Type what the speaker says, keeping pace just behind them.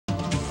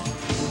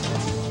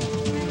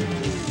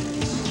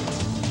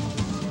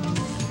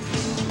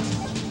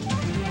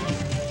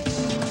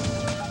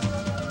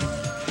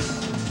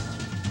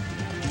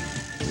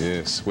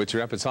Yes, whet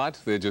your appetite.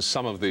 They're just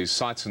some of the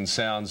sights and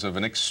sounds of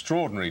an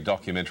extraordinary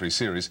documentary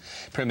series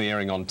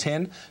premiering on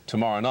 10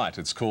 tomorrow night.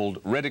 It's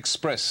called Red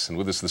Express, and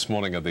with us this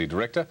morning are the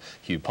director,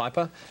 Hugh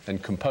Piper,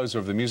 and composer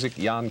of the music,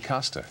 Jann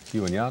Castor.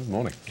 Hugh and Jann,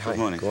 morning. Good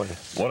morning.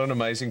 What an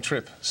amazing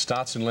trip.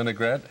 Starts in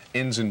Leningrad,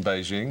 ends in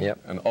Beijing,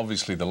 and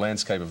obviously the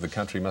landscape of the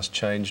country must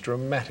change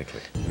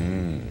dramatically.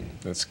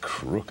 That's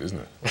crook, isn't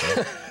it?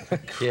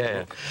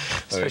 Yeah,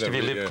 especially if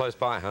you live close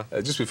by, huh?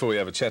 Just before we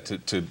have a chat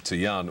to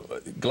Jann,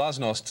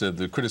 Glasnost,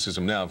 the criticism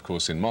now, of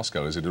course, in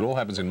Moscow is that it all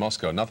happens in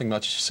Moscow. Nothing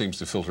much seems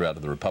to filter out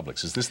of the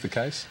republics. Is this the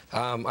case?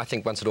 I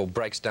think once it all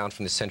breaks down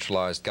from the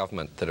centralised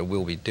government, that it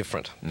will be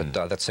different. But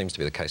that seems to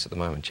be the case at the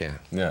moment, yeah.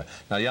 Yeah.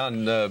 Now,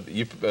 Jann,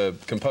 you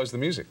composed the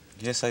music.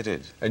 Yes, I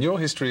did. And your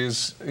history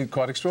is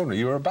quite extraordinary.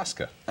 You were a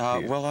busker.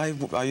 Well,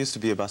 I used to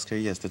be a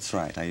busker, yes, that's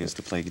right. I used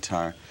to play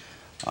guitar.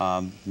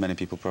 Many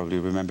people probably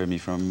remember me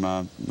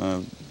from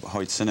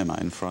Hoyt Cinema,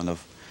 in front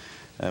of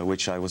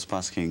which I was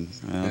busking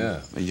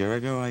a year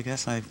ago, I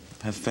guess. I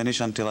have finished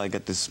until I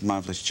get this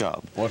marvellous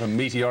job. What a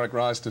meteoric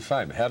rise to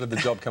fame. How did the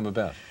job come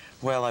about?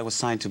 Well, I was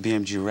signed to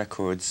BMG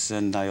Records,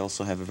 and I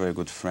also have a very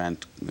good friend,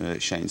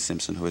 Shane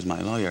Simpson, who is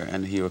my lawyer,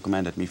 and he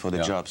recommended me for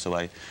the job, so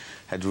I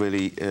had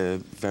really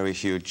very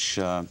huge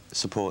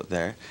support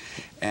there.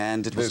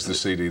 And it There's the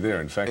CD there,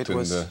 in fact,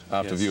 and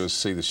after viewers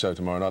see the show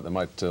tomorrow night, they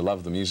might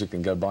love the music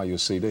and go buy your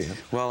CD. Huh?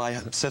 Well, I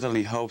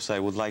certainly hope so. I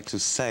would like to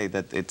say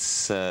that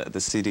it's the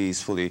CD is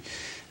fully,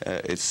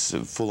 it's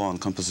full-on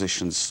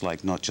compositions,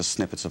 like not just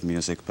snippets of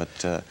music,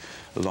 but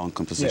long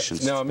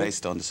compositions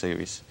based on the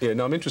series. Yeah,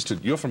 now I'm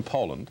interested. You're from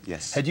Poland.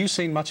 Yes. Had you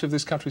seen much of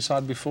this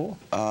countryside before?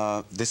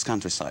 This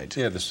countryside?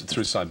 Yeah,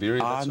 through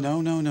Siberia?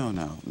 No,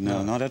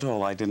 not at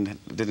all. I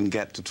didn't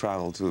get to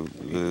travel to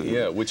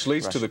yeah, which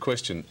leads Russia. to the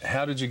question,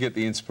 how did you get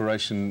the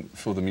inspiration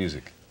for the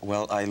music?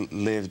 Well, I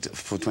lived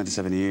for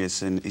 27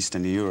 years in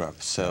Eastern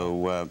Europe,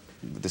 so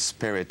the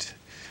spirit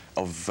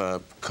of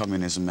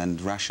communism and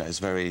Russia is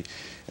very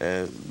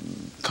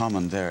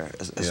common there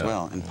as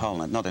well, in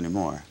Poland. Not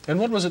anymore. And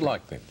what was it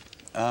like then?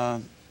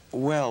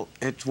 Well,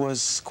 it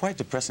was quite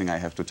depressing, I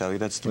have to tell you.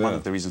 That's one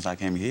of the reasons I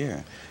came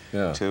here,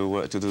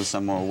 to do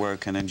some more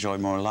work and enjoy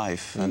more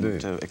life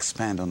and to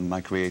expand on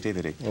my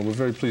creativity. Well, we're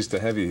very pleased to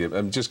have you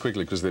here. Just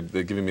quickly, because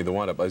they're giving me the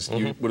wind-up,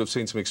 you would have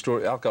seen some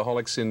extraordinary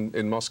alcoholics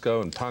in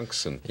Moscow and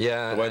punks and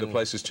the way the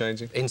place is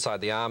changing?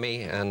 Inside the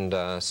army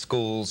and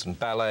schools and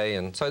ballet,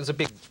 and so there's a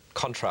big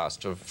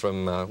contrast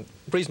from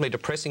reasonably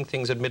depressing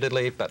things,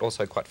 admittedly, but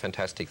also quite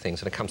fantastic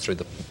things, and it comes through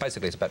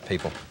basically it's about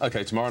people.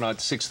 Okay, tomorrow night,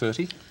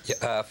 6:30?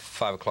 Yeah,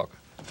 5 o'clock.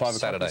 5 o'clock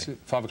Saturday.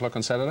 5 o'clock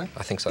on Saturday?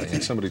 I think so, yeah.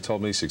 Somebody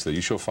told me 6:30.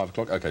 You sure 5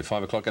 o'clock? Okay,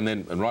 5 o'clock,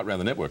 and right round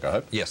the network, I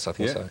hope? Yes, I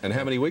think so. And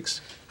how many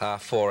weeks?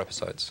 4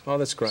 episodes. Oh,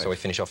 that's great. So we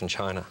finish off in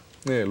China.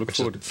 Yeah, look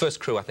forward to the first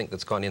crew, I think,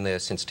 that's gone in there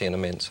since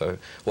Tiananmen, so,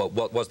 well,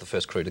 what was the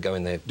first crew to go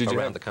in there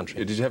around the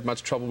country. Did you have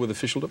much trouble with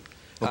officialdom?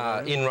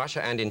 In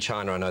Russia and in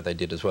China, I know they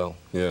did as well.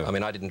 Yeah. I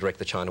mean, I didn't direct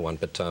the China one,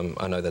 but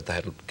I know that they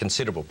had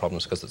considerable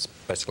problems because it's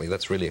basically,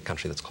 that's really a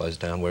country that's closed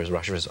down, whereas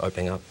Russia is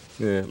opening up.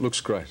 Yeah, looks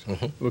great.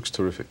 Looks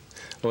terrific.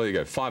 Well, there you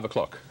go. 5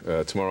 o'clock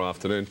tomorrow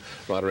afternoon.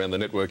 Right around the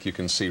network, you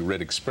can see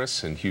Red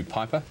Express, and Hugh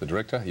Piper, the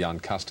director, Jann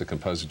Castor,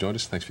 composer, joined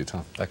us. Thanks for your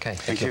time. Okay,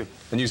 thank you.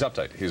 A news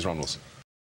update. Here's Ron Wilson.